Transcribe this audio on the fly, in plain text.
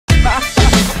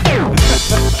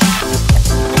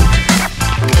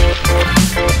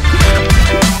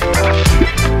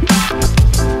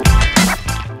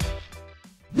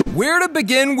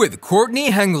begin with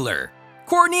Courtney Henggeler.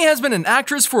 Courtney has been an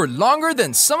actress for longer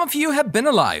than some of you have been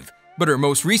alive, but her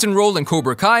most recent role in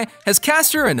Cobra Kai has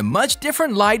cast her in a much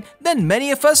different light than many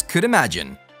of us could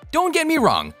imagine. Don't get me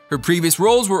wrong, her previous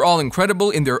roles were all incredible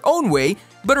in their own way,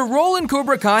 but her role in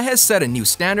Cobra Kai has set a new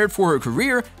standard for her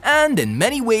career and in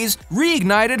many ways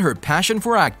reignited her passion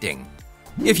for acting.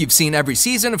 If you've seen every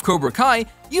season of Cobra Kai,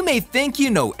 you may think you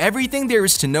know everything there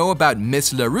is to know about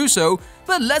Miss LaRusso,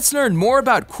 but let's learn more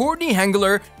about Courtney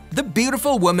Henggeler, the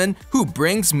beautiful woman who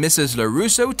brings Mrs.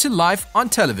 LaRusso to life on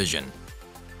television.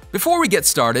 Before we get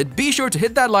started, be sure to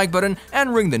hit that like button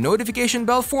and ring the notification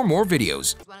bell for more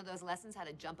videos. One of those lessons how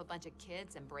to jump a bunch of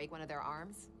kids and break one of their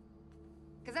arms?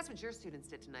 Because that's what your students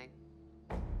did tonight.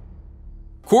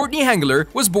 Courtney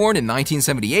Henggeler was born in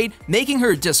 1978, making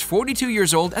her just 42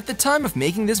 years old at the time of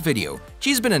making this video.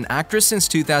 She's been an actress since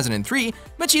 2003,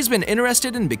 but she's been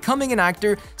interested in becoming an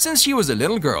actor since she was a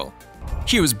little girl.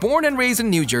 She was born and raised in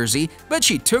New Jersey, but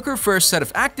she took her first set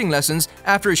of acting lessons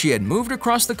after she had moved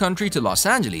across the country to Los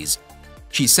Angeles.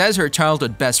 She says her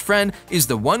childhood best friend is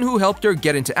the one who helped her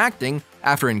get into acting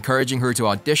after encouraging her to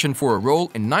audition for a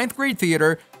role in 9th grade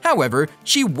theater. However,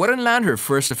 she wouldn't land her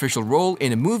first official role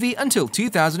in a movie until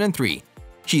 2003.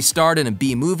 She starred in a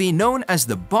B-movie known as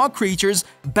The Bog Creatures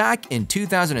back in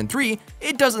 2003.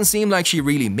 It doesn't seem like she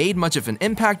really made much of an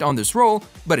impact on this role,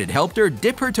 but it helped her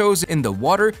dip her toes in the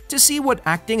water to see what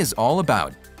acting is all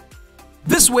about.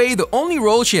 This way, the only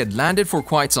role she had landed for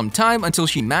quite some time until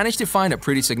she managed to find a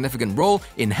pretty significant role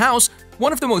in House,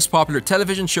 one of the most popular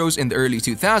television shows in the early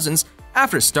 2000s.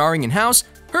 After starring in House,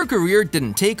 her career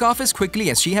didn't take off as quickly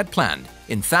as she had planned.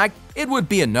 In fact, it would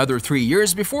be another 3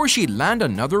 years before she'd land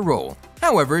another role.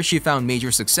 However, she found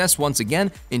major success once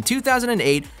again in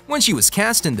 2008 when she was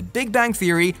cast in The Big Bang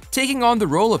Theory, taking on the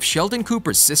role of Sheldon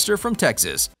Cooper's sister from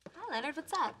Texas. Hi, Leonard,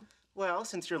 what's up? Well,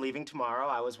 since you're leaving tomorrow,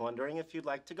 I was wondering if you'd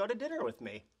like to go to dinner with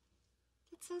me.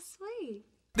 That's so sweet.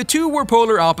 The two were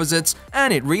polar opposites,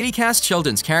 and it really cast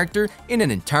Sheldon's character in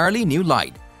an entirely new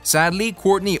light. Sadly,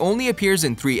 Courtney only appears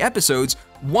in 3 episodes,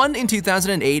 one in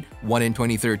 2008, one in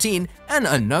 2013, and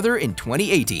another in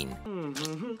 2018.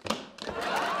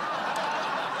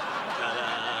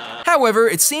 However,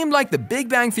 it seemed like The Big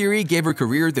Bang Theory gave her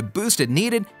career the boost it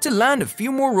needed to land a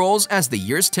few more roles as the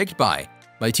years ticked by.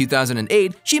 By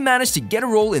 2008, she managed to get a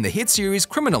role in the hit series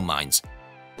Criminal Minds.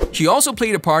 She also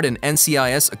played a part in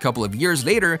NCIS a couple of years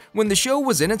later when the show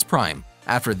was in its prime.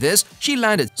 After this, she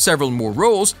landed several more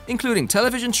roles, including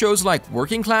television shows like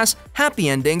Working Class, Happy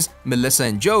Endings, Melissa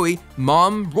and Joey,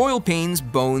 Mom, Royal Pains,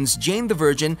 Bones, Jane the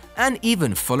Virgin, and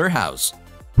even Fuller House.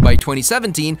 By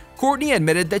 2017, Courtney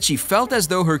admitted that she felt as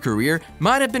though her career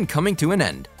might have been coming to an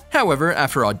end. However,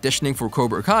 after auditioning for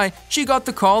Cobra Kai, she got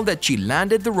the call that she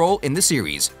landed the role in the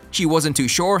series. She wasn't too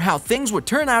sure how things would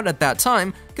turn out at that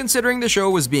time, considering the show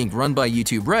was being run by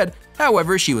YouTube Red.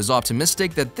 However, she was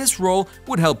optimistic that this role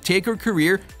would help take her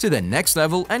career to the next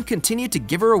level and continue to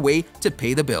give her a way to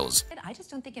pay the bills. I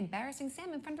just don't think embarrassing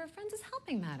Sam in front of her friends is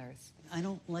helping matters. I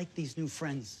don't like these new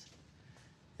friends.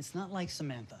 It's not like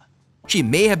Samantha. She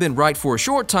may have been right for a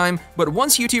short time, but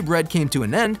once YouTube Red came to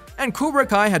an end and Cobra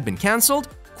Kai had been cancelled,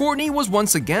 Courtney was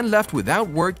once again left without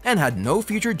work and had no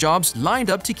future jobs lined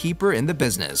up to keep her in the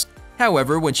business.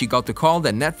 However, when she got the call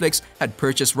that Netflix had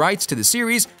purchased rights to the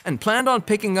series and planned on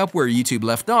picking up where YouTube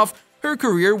left off, her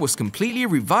career was completely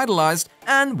revitalized,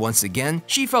 and once again,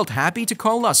 she felt happy to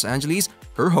call Los Angeles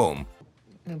her home.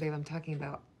 No, babe, I'm talking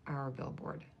about our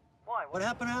billboard. Why? What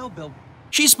happened to our billboard?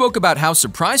 She spoke about how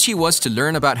surprised she was to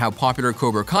learn about how popular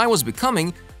Cobra Kai was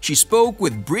becoming. She spoke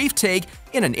with brief take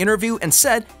in an interview and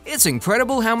said, "It's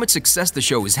incredible how much success the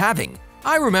show is having.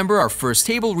 I remember our first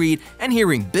table read and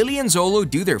hearing Billy and Zolo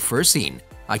do their first scene.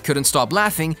 I couldn't stop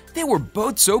laughing, they were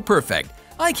both so perfect.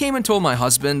 I came and told my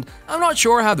husband, I'm not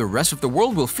sure how the rest of the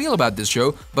world will feel about this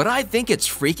show, but I think it's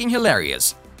freaking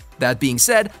hilarious." That being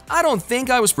said, I don't think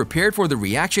I was prepared for the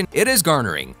reaction it is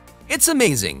garnering. It's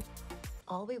amazing.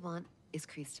 All we want is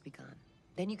Crease to be gone.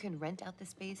 Then you can rent out the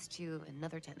space to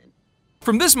another tenant.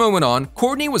 From this moment on,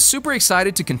 Courtney was super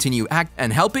excited to continue acting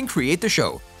and helping create the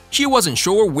show. She wasn't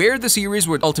sure where the series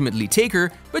would ultimately take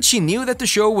her, but she knew that the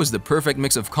show was the perfect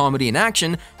mix of comedy and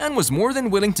action and was more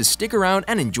than willing to stick around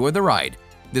and enjoy the ride.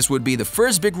 This would be the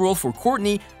first big role for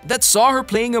Courtney that saw her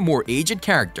playing a more aged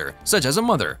character, such as a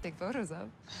mother. Take photos of.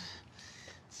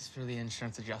 This is for the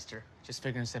insurance adjuster. Just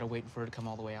figuring instead of waiting for her to come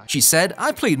all the way out. She said,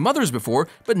 "I played mothers before,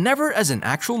 but never as an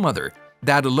actual mother.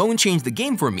 That alone changed the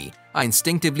game for me. I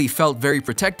instinctively felt very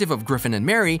protective of Griffin and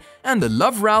Mary, and the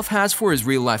love Ralph has for his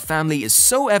real-life family is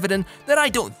so evident that I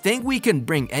don't think we can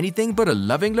bring anything but a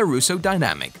loving LaRusso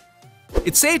dynamic."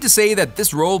 It's safe to say that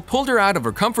this role pulled her out of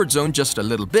her comfort zone just a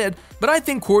little bit, but I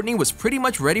think Courtney was pretty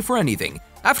much ready for anything.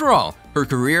 After all, her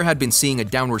career had been seeing a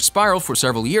downward spiral for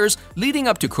several years leading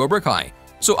up to Cobra Kai.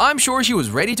 So I'm sure she was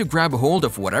ready to grab a hold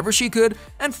of whatever she could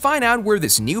and find out where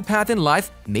this new path in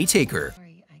life may take her.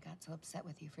 Sorry, I got so upset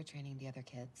with you for training the other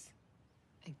kids.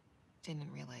 I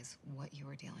didn't realize what you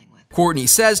were dealing with. Courtney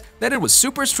says that it was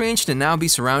super strange to now be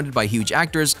surrounded by huge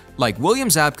actors like William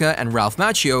Zabka and Ralph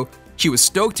Macchio. She was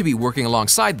stoked to be working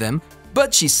alongside them,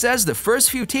 but she says the first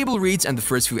few table reads and the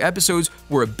first few episodes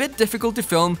were a bit difficult to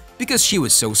film because she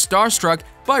was so starstruck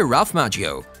by Ralph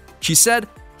Macchio. She said,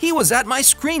 "He was at my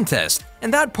screen test,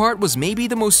 and that part was maybe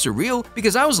the most surreal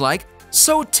because I was like,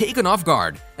 so taken off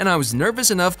guard, and I was nervous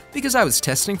enough because I was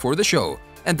testing for the show.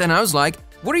 And then I was like,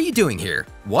 what are you doing here?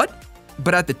 What?"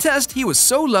 But at the test, he was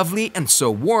so lovely and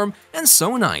so warm and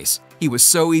so nice. He was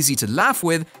so easy to laugh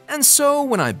with, and so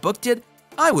when I booked it,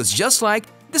 I was just like,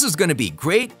 this is gonna be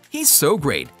great, he's so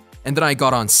great. And then I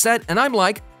got on set and I'm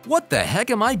like, what the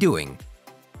heck am I doing?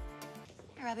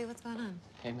 Hey, Robby, what's going on?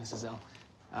 Hey, Mrs. L.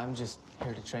 I'm just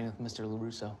here to train with Mr.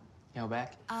 LaRusso. You know,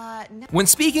 back? No. When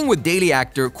speaking with Daily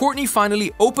Actor, Courtney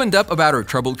finally opened up about her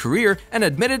troubled career and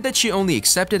admitted that she only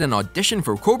accepted an audition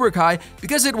for Cobra Kai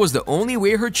because it was the only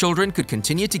way her children could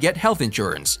continue to get health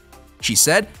insurance. She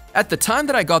said, "At the time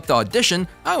that I got the audition,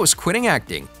 I was quitting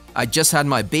acting. I just had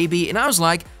my baby and I was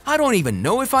like, I don't even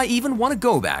know if I even want to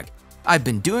go back. I've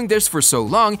been doing this for so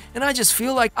long and I just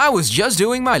feel like I was just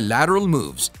doing my lateral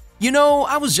moves. You know,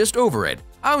 I was just over it.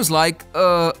 I was like,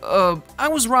 I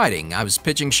was writing, I was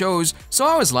pitching shows, so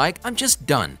I was like, I'm just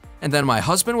done. And then my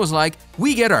husband was like,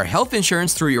 we get our health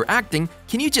insurance through your acting,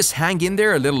 can you just hang in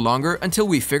there a little longer until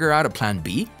we figure out a plan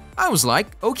B? I was like,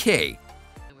 okay.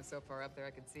 I was so far up there I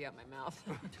could see out my mouth.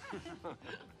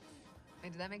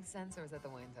 Wait, did that make sense or was that the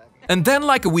wine talking? And then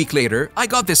like a week later, I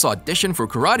got this audition for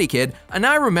Karate Kid and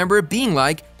I remember being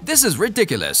like, this is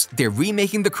ridiculous, they're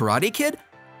remaking the Karate Kid?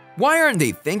 Why aren't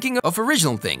they thinking of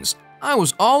original things? I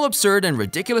was all absurd and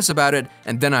ridiculous about it,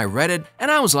 and then I read it and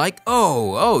I was like,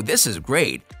 oh, this is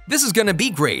great. This is gonna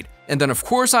be great. And then of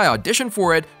course I auditioned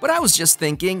for it, but I was just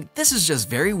thinking, this is just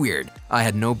very weird. I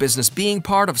had no business being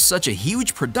part of such a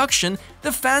huge production,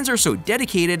 the fans are so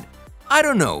dedicated. I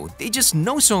don't know, they just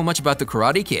know so much about the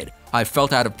Karate Kid. I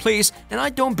felt out of place and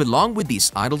I don't belong with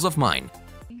these idols of mine.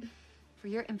 For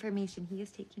your information, he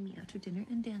is taking me out to dinner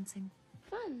and dancing.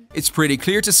 Fun. It's pretty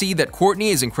clear to see that Courtney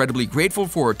is incredibly grateful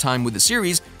for her time with the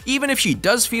series, even if she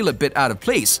does feel a bit out of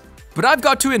place. But I've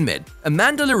got to admit,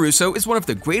 Amanda LaRusso is one of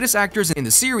the greatest actors in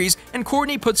the series and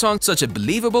Courtney puts on such a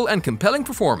believable and compelling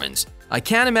performance. I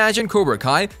can't imagine Cobra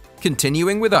Kai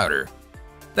continuing without her.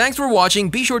 Thanks for watching,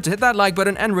 be sure to hit that like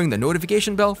button and ring the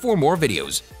notification bell for more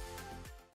videos.